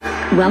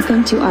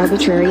Welcome to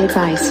Arbitrary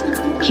Advice.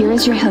 Here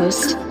is your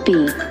host,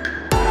 B.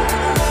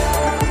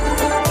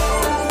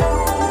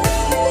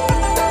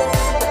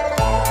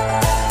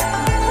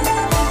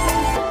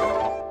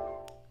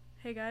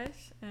 Hey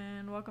guys,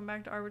 and welcome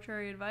back to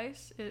Arbitrary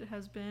Advice. It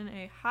has been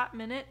a hot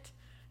minute,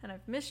 and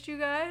I've missed you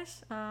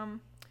guys.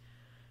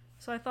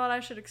 So I thought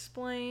I should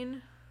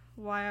explain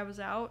why I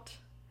was out.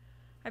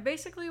 I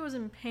basically was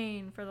in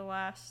pain for the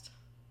last,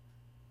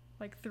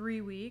 3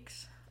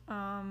 weeks.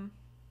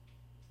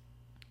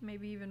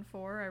 Maybe even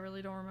 4. I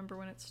really don't remember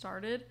when it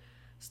started.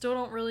 Still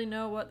don't really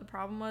know what the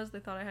problem was.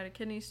 They thought I had a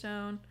kidney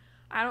stone.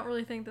 I don't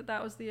really think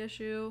that was the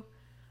issue.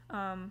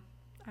 I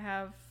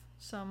have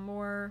some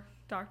more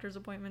doctor's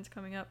appointments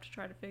coming up to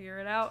try to figure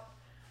it out.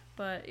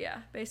 But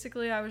yeah,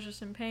 basically I was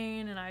just in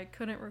pain and I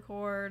couldn't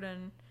record,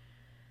 and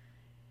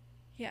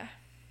yeah.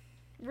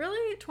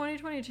 Really,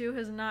 2022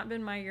 has not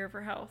been my year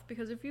for health,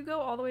 because if you go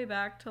all the way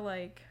back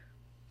to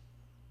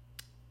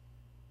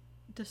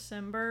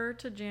December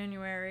to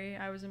January,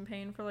 I was in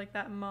pain for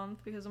that month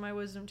because of my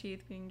wisdom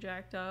teeth being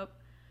jacked up.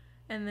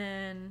 And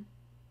then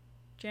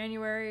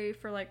January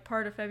for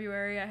part of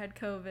February I had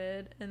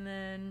COVID, and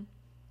then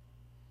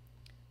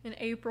in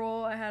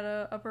April I had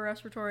a upper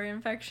respiratory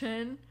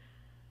infection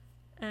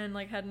and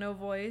had no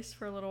voice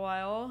for a little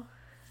while.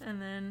 And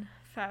then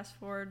fast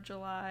forward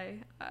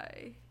July,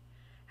 I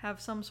have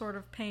some sort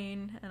of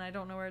pain and I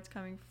don't know where it's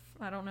coming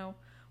from. I don't know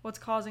what's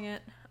causing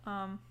it.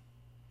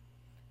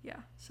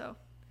 So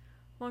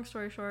long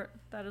story short,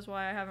 that is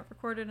why I haven't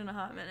recorded in a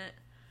hot minute.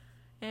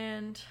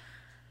 And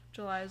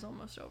July is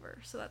almost over,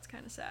 so that's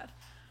kind of sad.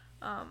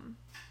 I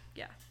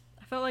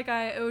felt like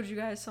I owed you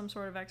guys some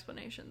sort of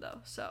explanation though,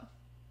 so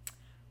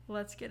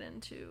let's get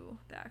into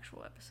the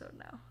actual episode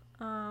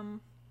now.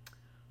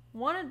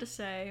 Wanted to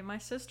say, my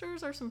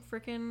sisters are some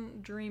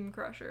freaking dream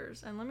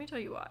crushers, and let me tell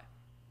you why.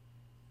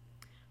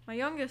 My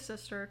youngest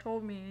sister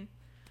told me,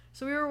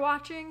 so we were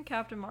watching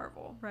Captain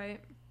Marvel,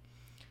 right?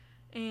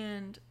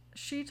 And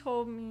she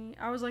told me,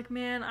 I was like,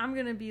 man, I'm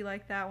gonna be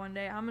like that one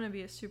day. I'm gonna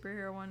be a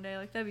superhero one day.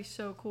 That'd be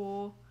so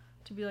cool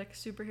to be a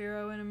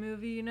superhero in a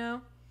movie, you know?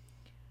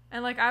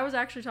 And I was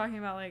actually talking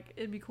about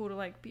it'd be cool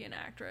to be an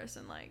actress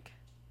and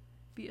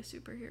be a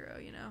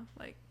superhero, you know?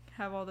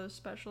 Have all those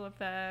special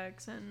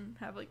effects and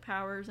have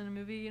powers in a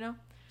movie, you know?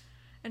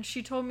 And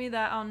she told me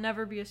that I'll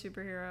never be a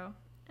superhero,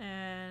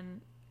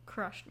 and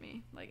crushed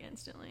me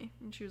instantly.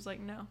 And she was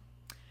like, no,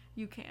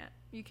 you can't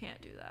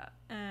do that.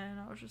 And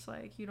I was just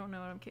like, you don't know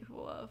what I'm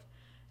capable of.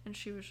 And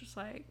she was just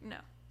like, no,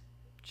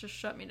 just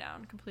shut me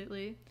down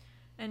completely.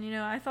 And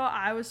I thought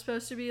I was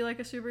supposed to be a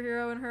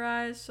superhero in her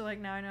eyes, so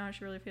now I know how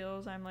she really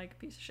feels. I'm a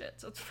piece of shit,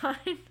 so it's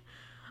fine.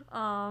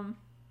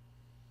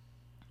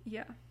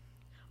 Yeah.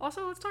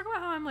 Also, let's talk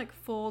about how I'm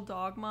full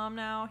dog mom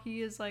now.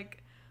 He is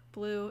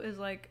Blue is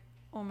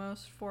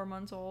almost 4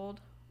 months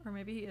old, or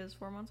maybe he is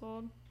 4 months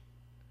old.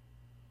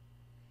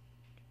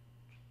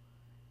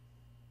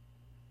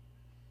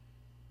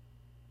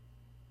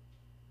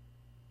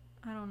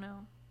 I don't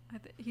know.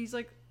 He's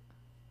okay,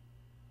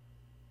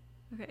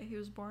 he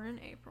was born in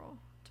April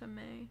to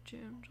May,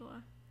 June, July.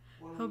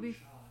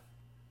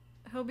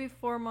 He'll be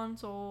 4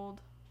 months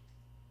old.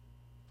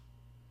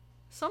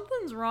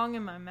 Something's wrong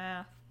in my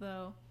math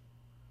though,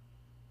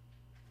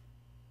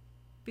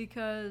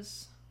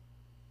 because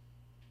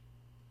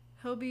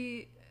he'll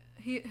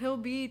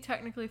be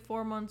technically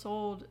 4 months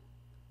old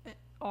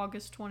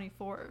August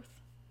 24th,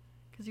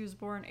 because he was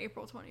born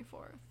April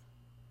 24th.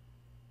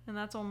 And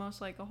that's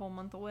almost a whole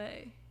month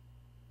away.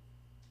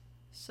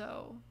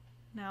 So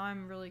now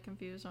I'm really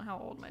confused on how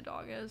old my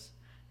dog is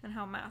and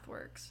how math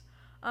works.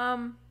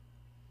 But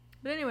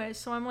anyways,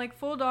 so I'm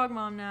full dog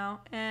mom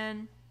now,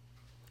 and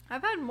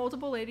I've had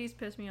multiple ladies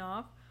piss me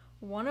off.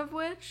 One of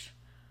which,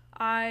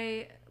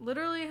 I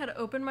literally had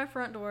opened my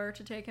front door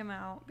to take him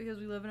out because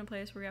we live in a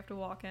place where we have to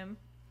walk him.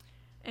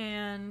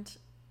 And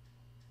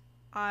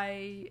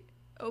I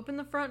opened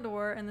the front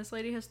door, and this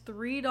lady has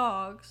 3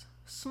 dogs,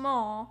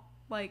 small,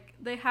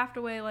 they have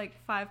to weigh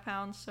 5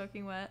 pounds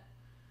soaking wet.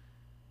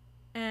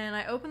 And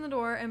I opened the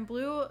door, and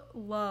Blue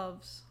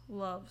loves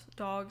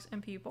dogs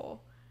and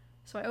people.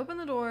 So I opened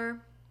the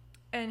door,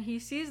 and he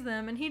sees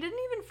them, and he didn't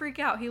even freak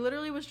out. He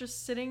literally was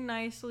just sitting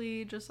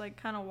nicely, just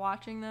kind of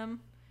watching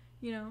them,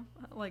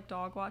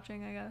 dog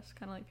watching, I guess,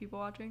 kind of people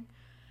watching.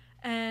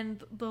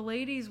 And the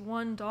lady's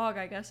one dog,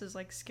 I guess, is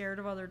scared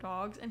of other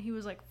dogs, and he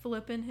was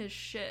flipping his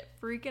shit,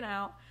 freaking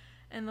out.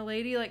 And the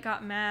lady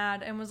got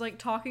mad and was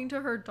talking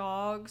to her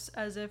dogs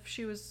as if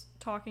she was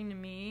talking to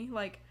me,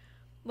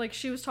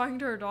 she was talking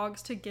to her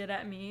dogs to get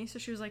at me. So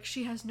she was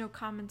she has no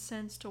common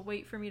sense to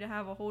wait for me to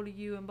have a hold of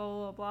you and blah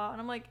blah blah.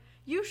 And I'm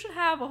you should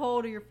have a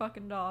hold of your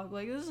fucking dog.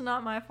 This is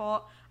not my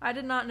fault. I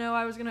did not know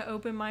I was gonna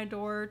open my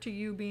door to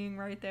you being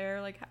right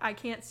there. I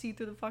can't see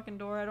through the fucking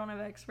door. I don't have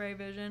X-ray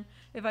vision.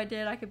 If I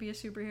did, I could be a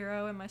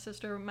superhero, and my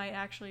sister might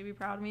actually be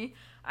proud of me.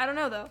 I don't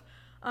know though.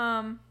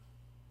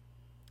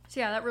 So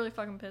yeah, that really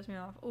fucking pissed me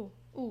off.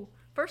 Ooh.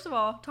 First of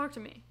all, talk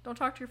to me. Don't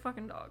talk to your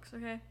fucking dogs,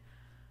 okay?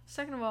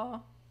 Second of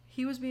all,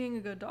 he was being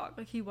a good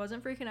dog. He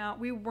wasn't freaking out.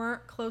 We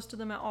weren't close to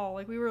them at all.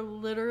 We were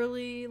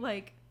literally,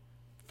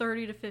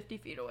 30 to 50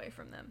 feet away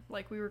from them.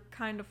 Like, we were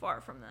kind of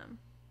far from them,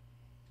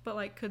 but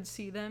like could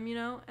see them, you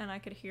know, and I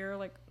could hear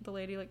like the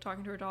lady like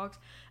talking to her dogs,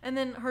 and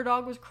then her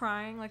dog was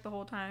crying like the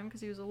whole time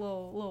because he was a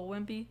little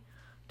wimpy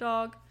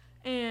dog,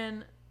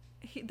 and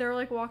they're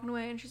like walking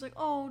away, and she's like,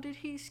 oh, did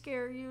he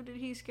scare you? Did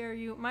he scare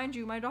you? Mind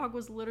you, my dog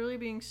was literally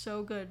being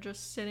so good,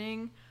 just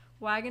sitting,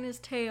 wagging his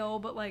tail,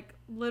 but like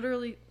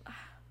literally,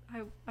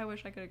 I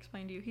wish I could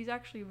explain to you. He's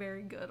actually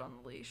very good on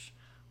the leash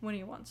when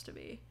he wants to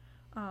be,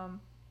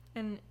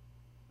 and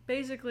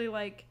basically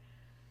like,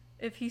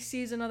 if he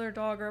sees another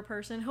dog or a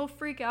person, he'll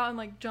freak out and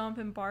like jump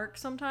and bark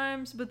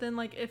sometimes, but then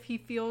like if he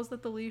feels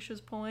that the leash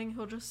is pulling,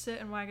 he'll just sit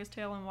and wag his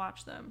tail and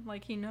watch them.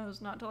 Like, he knows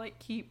not to like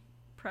keep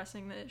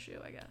pressing the issue,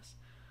 I guess.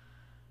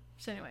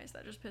 So anyways,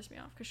 that just pissed me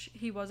off because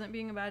he wasn't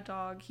being a bad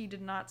dog. He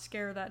did not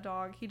scare that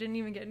dog. He didn't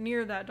even get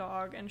near that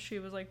dog, and she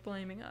was like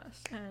blaming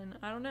us. And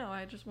I don't know,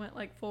 I just went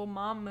like full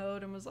mom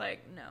mode and was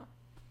like, no,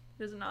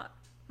 it is not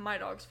my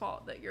dog's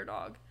fault that your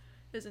dog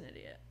is an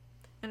idiot,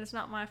 and it's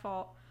not my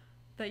fault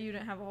that you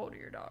didn't have a hold of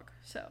your dog.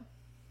 So, I'm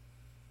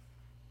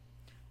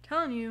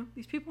telling you,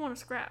 these people want to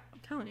scrap. I'm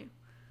telling you.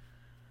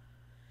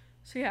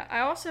 So yeah, I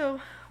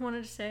also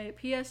wanted to say,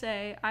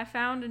 PSA, I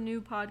found a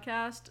new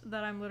podcast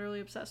that I'm literally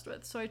obsessed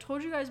with. So I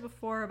told you guys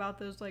before about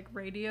those like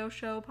radio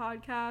show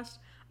podcasts.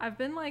 I've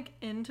been like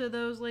into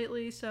those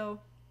lately,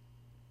 so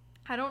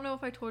I don't know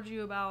if I told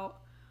you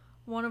about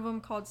one of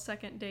them called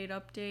Second Date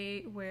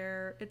Update,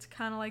 where it's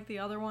kind of like the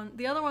other one.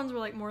 The other ones were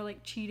like more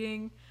like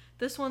cheating.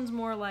 This one's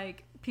more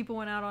like people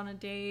went out on a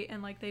date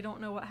and like they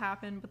don't know what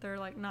happened, but they're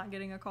like not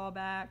getting a call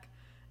back,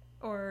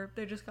 or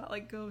they just got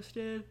like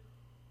ghosted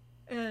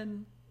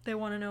and they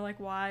want to know like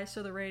why,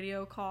 so the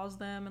radio calls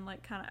them and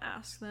like kind of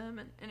asks them.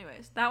 And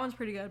anyways, that one's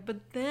pretty good. But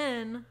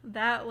then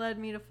that led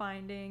me to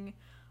finding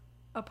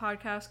a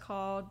podcast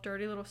called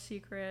Dirty Little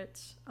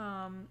Secrets,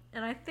 and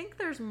I think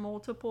there's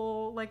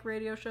multiple like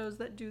radio shows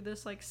that do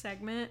this like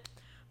segment,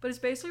 but it's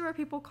basically where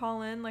people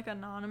call in like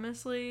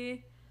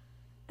anonymously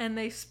and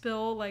they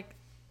spill like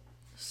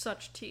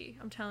such tea.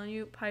 I'm telling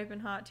you, piping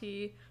hot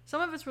tea.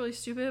 Some of it's really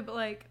stupid, but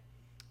like,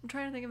 I'm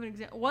trying to think of an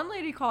example. One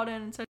lady called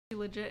in and said she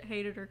legit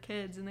hated her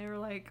kids, and they were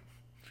like,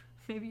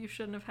 maybe you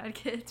shouldn't have had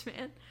kids,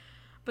 man.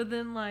 But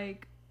then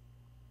like,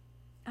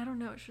 I don't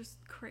know, it's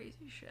just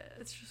crazy shit.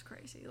 It's just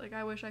crazy. Like,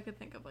 I wish I could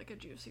think of like a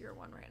juicier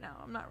one right now.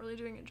 I'm not really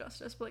doing it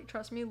justice, but like,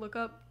 trust me, look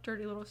up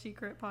Dirty Little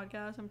Secret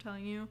podcast. I'm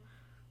telling you,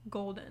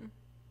 golden.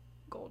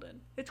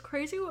 It's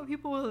crazy what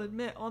people will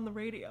admit on the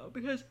radio,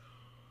 because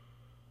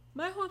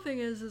my whole thing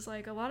is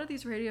like, a lot of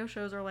these radio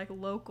shows are like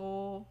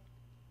local,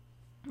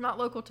 not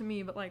local to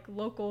me, but like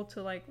local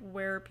to like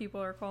where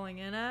people are calling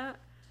in at.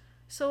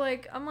 So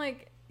like, I'm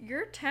like,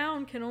 your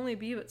town can only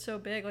be but so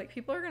big. Like,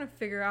 people are gonna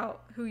figure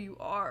out who you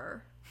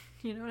are.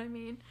 You know what I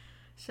mean?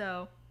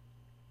 So,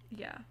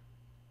 yeah.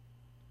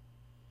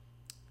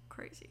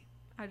 Crazy.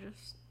 I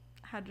just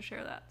had to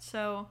share that.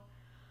 So,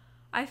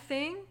 I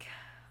think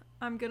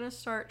I'm gonna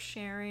start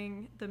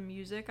sharing the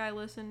music I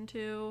listen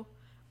to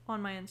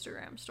on my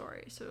Instagram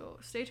story. So,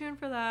 stay tuned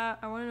for that.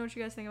 I want to know what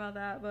you guys think about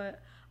that,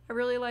 but I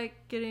really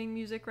like getting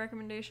music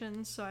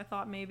recommendations, so I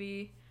thought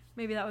maybe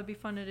that would be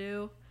fun to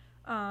do.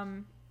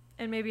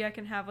 And maybe I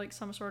can have like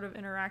some sort of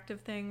interactive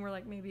thing where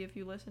like, maybe if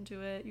you listen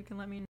to it, you can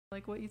let me know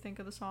like what you think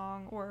of the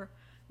song, or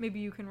maybe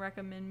you can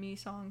recommend me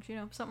songs, you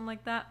know, something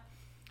like that.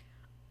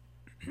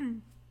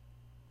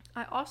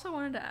 I also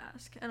wanted to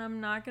ask, and I'm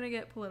not going to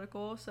get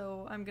political,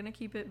 so I'm going to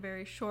keep it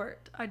very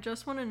short. I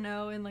just want to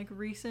know, in like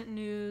recent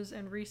news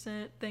and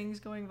recent things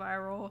going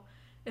viral,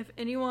 if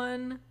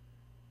anyone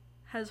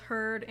has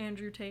heard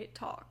Andrew Tate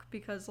talk,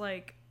 because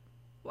like,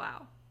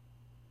 wow.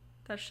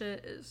 That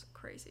shit is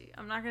crazy.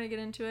 I'm not going to get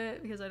into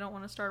it because I don't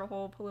want to start a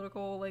whole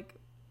political, like,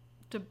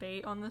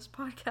 debate on this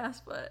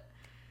podcast, but,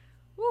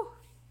 woo,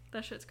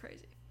 that shit's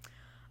crazy.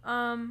 Shout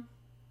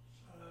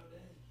out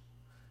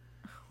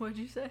Dave. What'd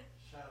you say?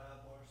 Shout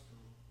out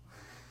Barstool.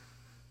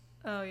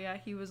 Oh, yeah,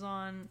 he was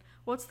on,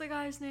 what's the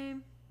guy's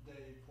name? Dave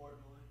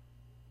Portnoy.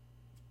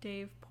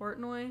 Dave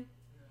Portnoy?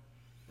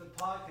 Yeah. The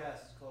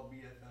podcast is called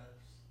BFFs.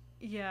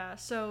 Yeah,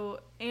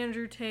 so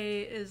Andrew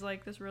Tate is,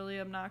 like, this really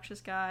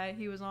obnoxious guy.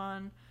 He was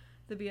on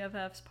the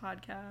BFFs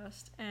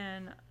podcast,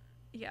 and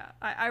yeah,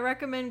 I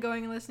recommend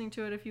going and listening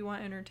to it if you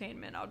want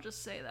entertainment. I'll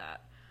just say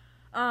that.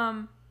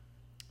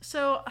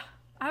 So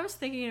I was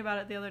thinking about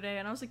it the other day,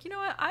 and I was like, you know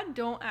what? I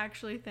don't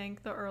actually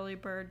think the early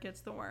bird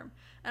gets the worm.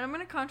 And I'm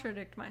going to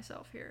contradict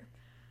myself here,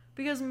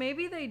 because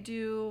maybe they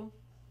do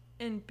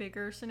in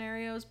bigger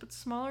scenarios, but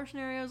smaller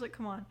scenarios, like,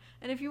 come on.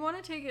 And if you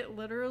want to take it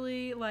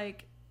literally,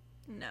 like,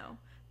 no.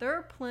 There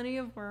are plenty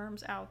of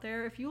worms out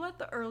there. If you let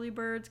the early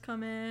birds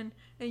come in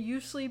and you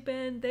sleep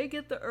in, they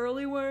get the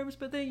early worms,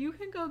 but then you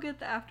can go get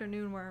the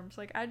afternoon worms.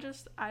 Like, I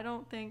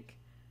don't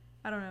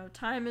know,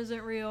 time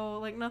isn't real.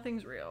 Like,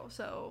 nothing's real.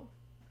 So,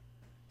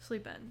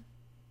 sleep in.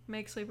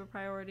 Make sleep a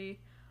priority.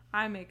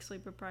 I make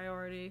sleep a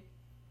priority.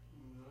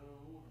 Not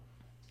no more.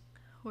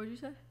 What'd you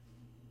say?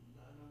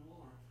 Not no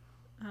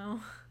more.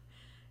 Oh.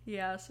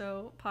 Yeah,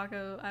 so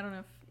Paco, I don't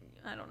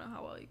know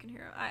how well you can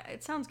hear him.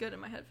 It sounds good in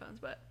my headphones,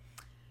 but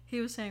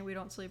he was saying we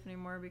don't sleep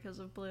anymore because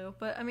of Blue.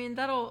 But I mean,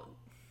 I don't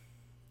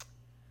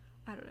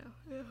know.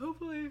 Yeah,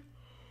 hopefully,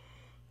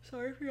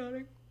 sorry for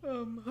yawning.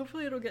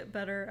 Hopefully it'll get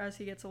better as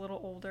he gets a little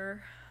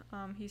older.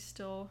 He's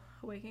still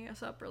waking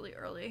us up really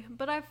early.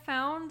 But I've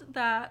found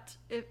that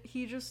if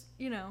he just,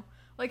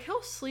 like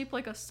he'll sleep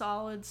like a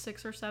solid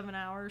 6 or 7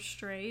 hours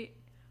straight,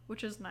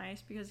 which is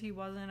nice because he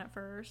wasn't at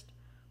first.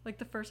 Like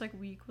the first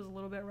week was a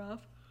little bit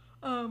rough.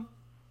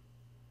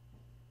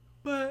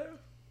 But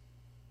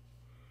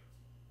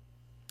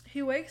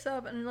he wakes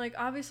up and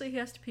obviously he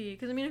has to pee.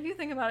 Because I mean, if you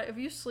think about it, if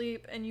you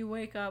sleep and you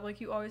wake up,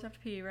 you always have to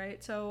pee,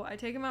 right? So I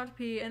take him out to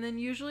pee and then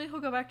usually he'll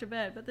go back to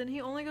bed. But then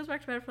he only goes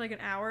back to bed for an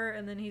hour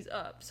and then he's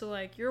up. So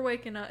you're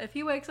waking up. If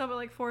he wakes up at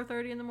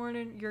 4:30 in the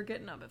morning, you're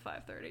getting up at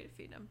 5:30 to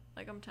feed him.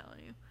 I'm telling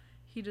you.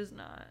 He does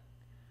not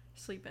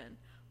sleep in.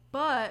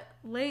 But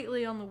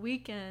lately on the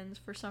weekends,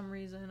 for some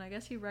reason, I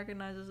guess he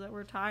recognizes that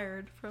we're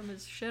tired from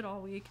his shit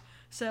all week.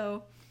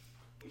 So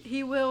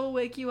he will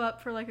wake you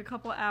up for a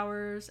couple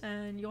hours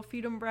and you'll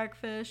feed him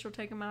breakfast. You'll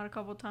take him out a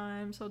couple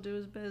times. He'll do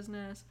his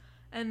business.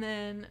 And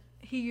then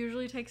he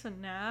usually takes a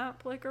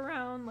nap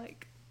around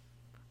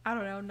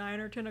 9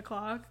 or 10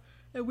 o'clock.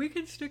 And we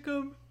can stick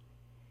him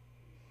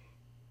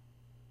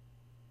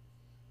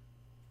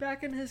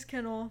back in his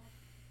kennel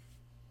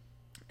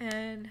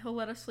and he'll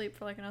let us sleep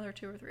for another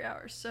 2 or 3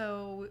 hours.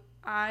 So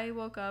I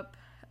woke up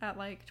at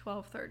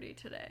 12:30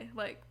 today.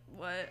 What?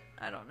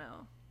 I don't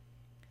know.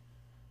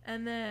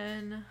 And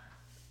then,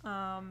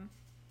 yeah.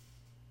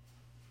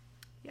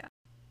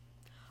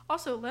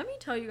 Also, let me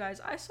tell you guys,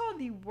 I saw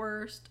the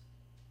worst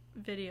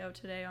video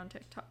today on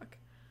TikTok.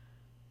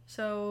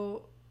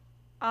 So,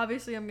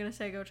 obviously I'm going to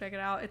say go check it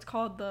out. It's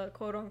called the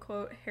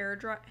quote-unquote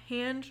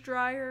hand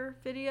dryer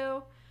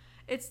video.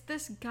 It's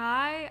this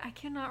guy, I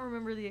cannot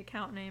remember the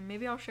account name.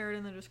 Maybe I'll share it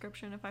in the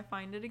description if I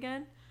find it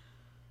again.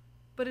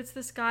 But it's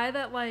this guy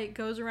that,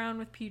 goes around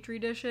with Petri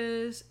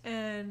dishes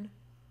and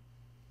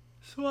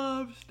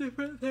swabs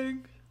different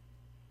things.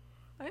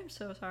 I am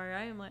so sorry.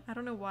 I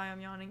don't know why I'm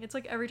yawning. It's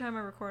every time I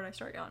record I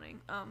start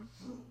yawning.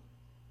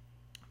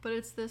 But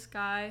it's this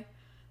guy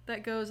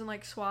that goes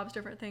and swabs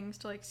different things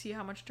to see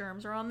how much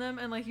germs are on them.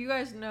 And you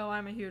guys know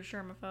I'm a huge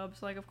germaphobe,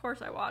 so of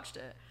course I watched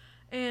it.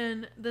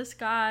 And this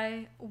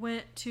guy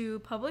went to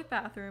public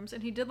bathrooms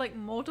and he did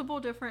multiple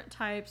different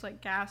types,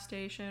 gas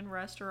station,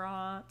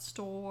 restaurant,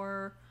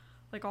 store,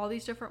 all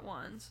these different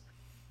ones.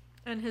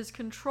 And his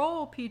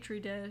control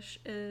Petri dish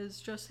is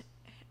just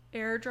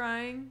air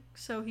drying.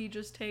 So he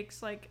just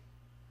takes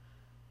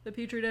the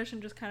Petri dish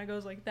and just kind of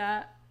goes like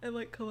that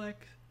and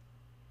collects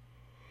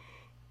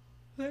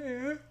the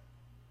air.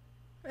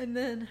 And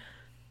then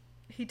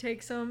he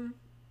takes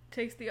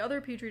the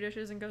other Petri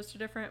dishes and goes to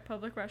different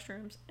public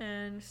restrooms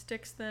and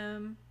sticks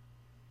them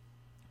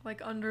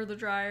under the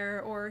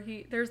dryer. Or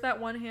there's that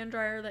one hand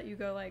dryer that you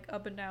go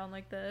up and down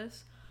like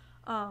this.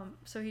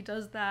 So he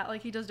does that.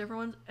 He does different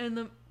ones.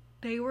 And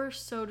they were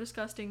so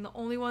disgusting. The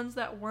only ones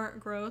that weren't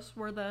gross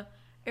were the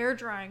air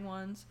drying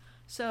ones.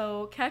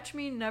 So catch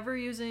me never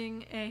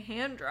using a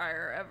hand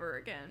dryer ever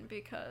again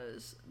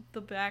because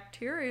the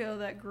bacteria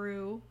that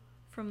grew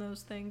from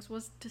those things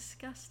was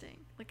disgusting.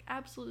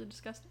 Absolutely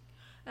disgusting.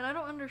 And I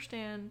don't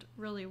understand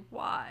really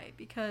why,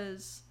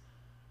 because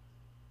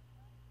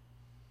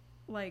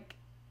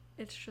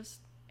it's just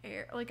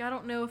air. I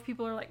don't know if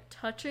people are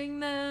touching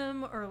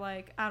them or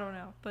I don't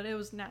know, but it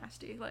was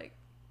nasty.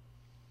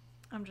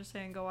 I'm just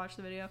saying, go watch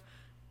the video.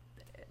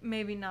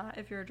 Maybe not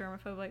if you're a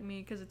germaphobe like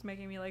me, because it's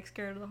making me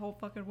scared of the whole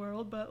fucking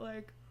world, but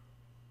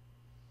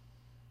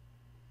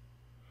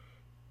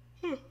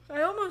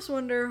I almost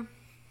wonder,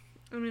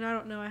 I mean, I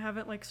don't know, I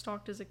haven't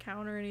stalked his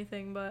account or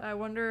anything, but I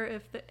wonder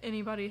if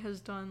anybody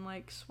has done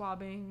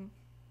swabbing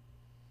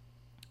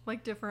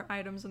different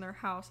items in their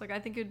house. I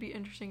think it'd be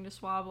interesting to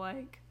swab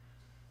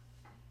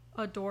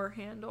a door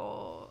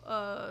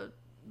handle,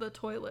 the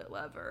toilet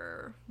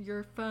lever,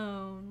 your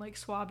phone,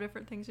 swab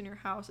different things in your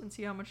house and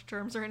see how much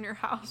germs are in your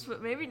house.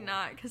 But maybe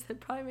not, because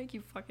they'd probably make you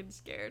fucking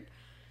scared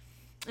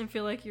and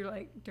feel like you're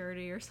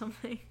dirty or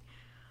something.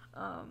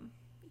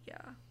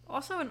 Yeah.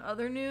 Also, in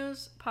other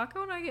news,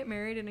 Paco and I get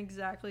married in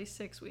exactly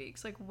 6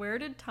 weeks. Where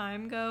did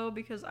time go?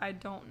 Because I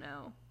don't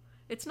know.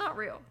 It's not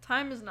real.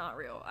 Time is not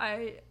real.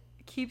 I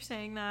keep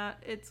saying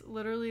that. It's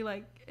literally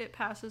it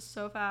passes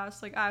so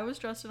fast. I was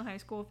just in high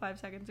school 5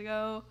 seconds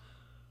ago,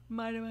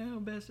 minding my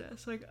own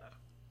business. And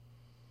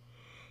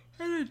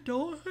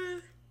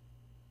adulthood,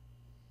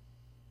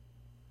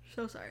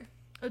 so sorry,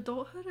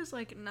 adulthood is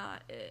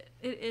not it.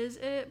 It is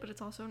it, but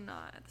it's also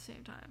not at the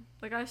same time.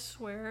 I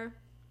swear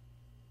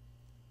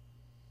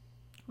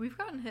we've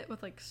gotten hit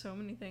with so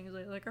many things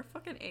lately. Our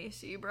fucking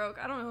AC broke.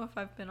 I don't know if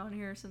I've been on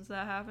here since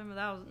that happened, but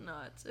that was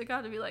nuts. It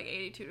got to be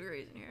 82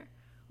 degrees in here,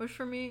 which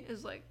for me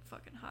is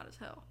fucking hot as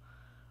hell.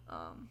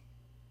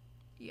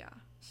 Yeah,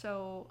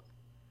 so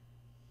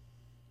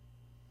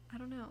I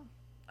don't know.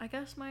 I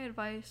guess my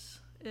advice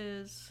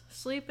is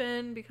sleep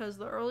in, because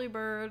the early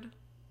bird,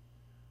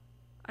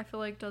 I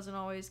feel doesn't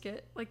always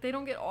get, they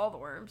don't get all the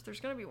worms. There's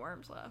gonna be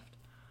worms left.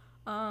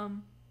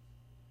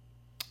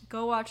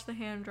 Go watch the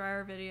hand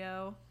dryer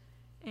video,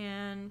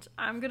 And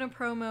I'm going to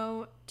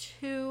promo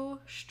 2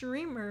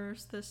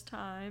 streamers this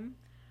time.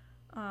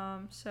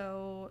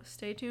 So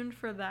stay tuned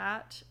for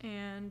that.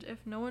 And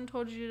if no one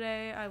told you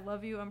today, I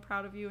love you, I'm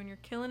proud of you, and you're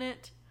killing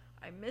it.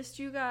 I missed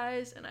you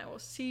guys, and I will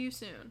see you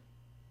soon.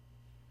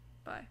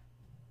 Bye.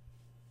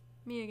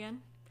 Me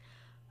again.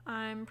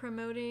 I'm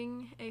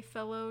promoting a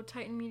fellow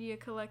Titan Media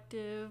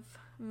Collective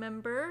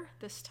member.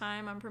 This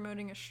time I'm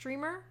promoting a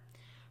streamer.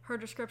 Her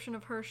description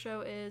of her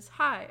show is,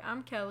 "Hi,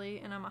 I'm Kelly,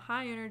 and I'm a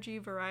high-energy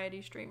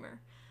variety streamer.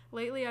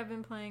 Lately I've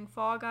been playing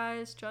Fall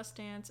Guys, Just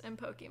Dance, and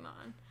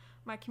Pokemon.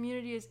 My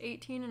community is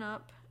 18 and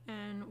up,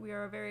 and we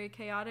are a very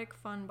chaotic,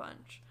 fun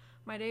bunch.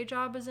 My day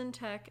job is in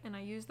tech, and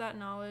I use that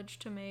knowledge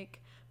to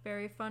make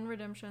very fun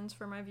redemptions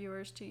for my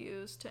viewers to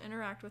use to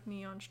interact with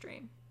me on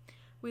stream.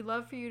 We'd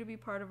love for you to be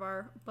part of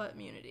our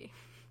butt-munity.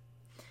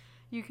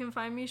 You can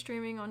find me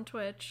streaming on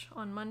Twitch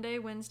on Monday,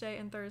 Wednesday,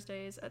 and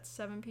Thursdays at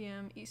 7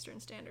 p.m. Eastern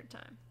Standard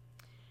Time."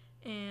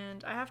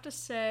 And I have to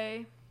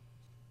say,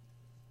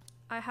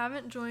 I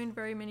haven't joined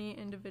very many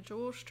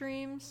individual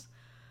streams,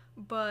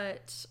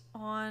 but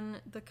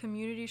on the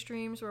community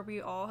streams where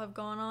we all have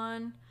gone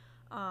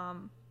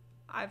on,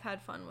 I've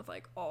had fun with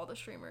like all the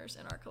streamers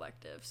in our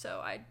collective.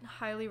 So I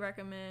highly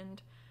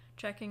recommend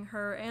checking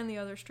her and the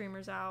other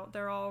streamers out.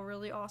 They're all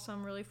really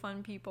awesome, really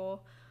fun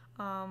people.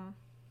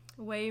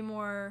 Way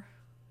more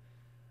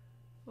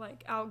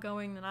like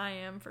outgoing than I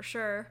am, for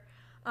sure.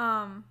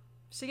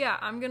 So yeah,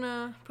 I'm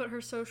gonna put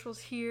her socials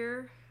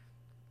here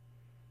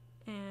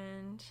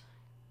and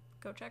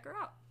go check her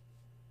out.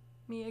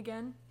 Me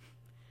again.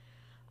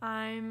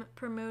 I'm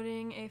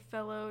promoting a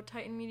fellow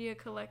Titan Media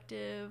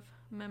Collective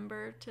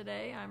member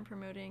today. I'm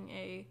promoting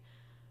a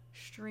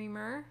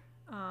streamer.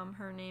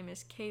 Her name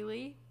is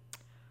Kaylee.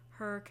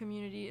 Her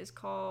community is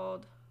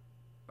called,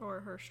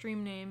 or her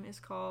stream name is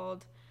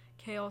called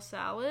Kale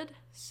Salad.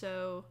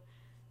 So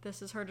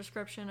this is her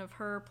description of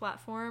her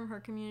platform, her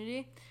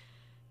community.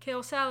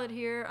 Kale Salad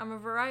here. I'm a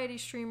variety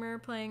streamer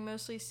playing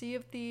mostly Sea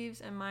of Thieves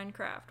and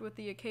Minecraft with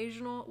the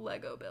occasional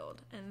Lego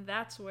build. And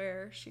that's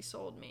where she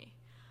sold me.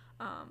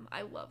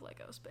 I love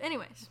Legos. But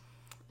anyways,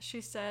 she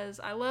says,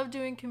 "I love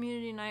doing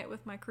community night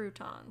with my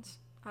croutons."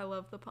 I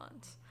love the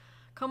puns.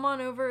 "Come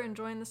on over and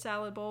join the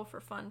salad bowl for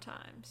fun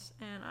times."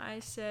 And I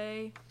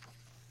say,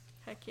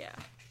 heck yeah.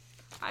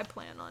 I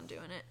plan on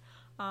doing it.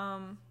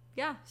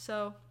 Yeah,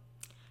 so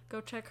go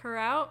check her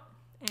out.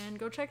 And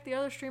go check the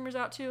other streamers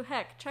out too.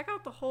 Heck, check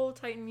out the whole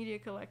Titan Media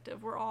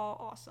Collective. We're all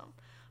awesome.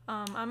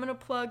 I'm going to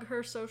plug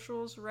her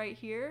socials right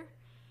here.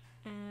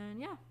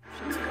 And yeah.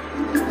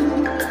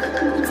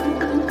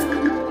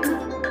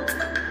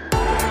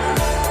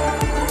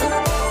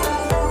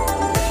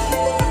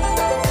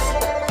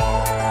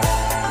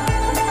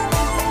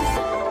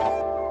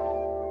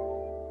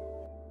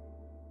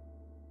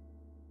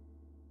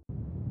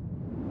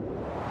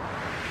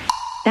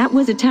 That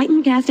was a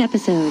Titancast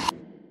episode.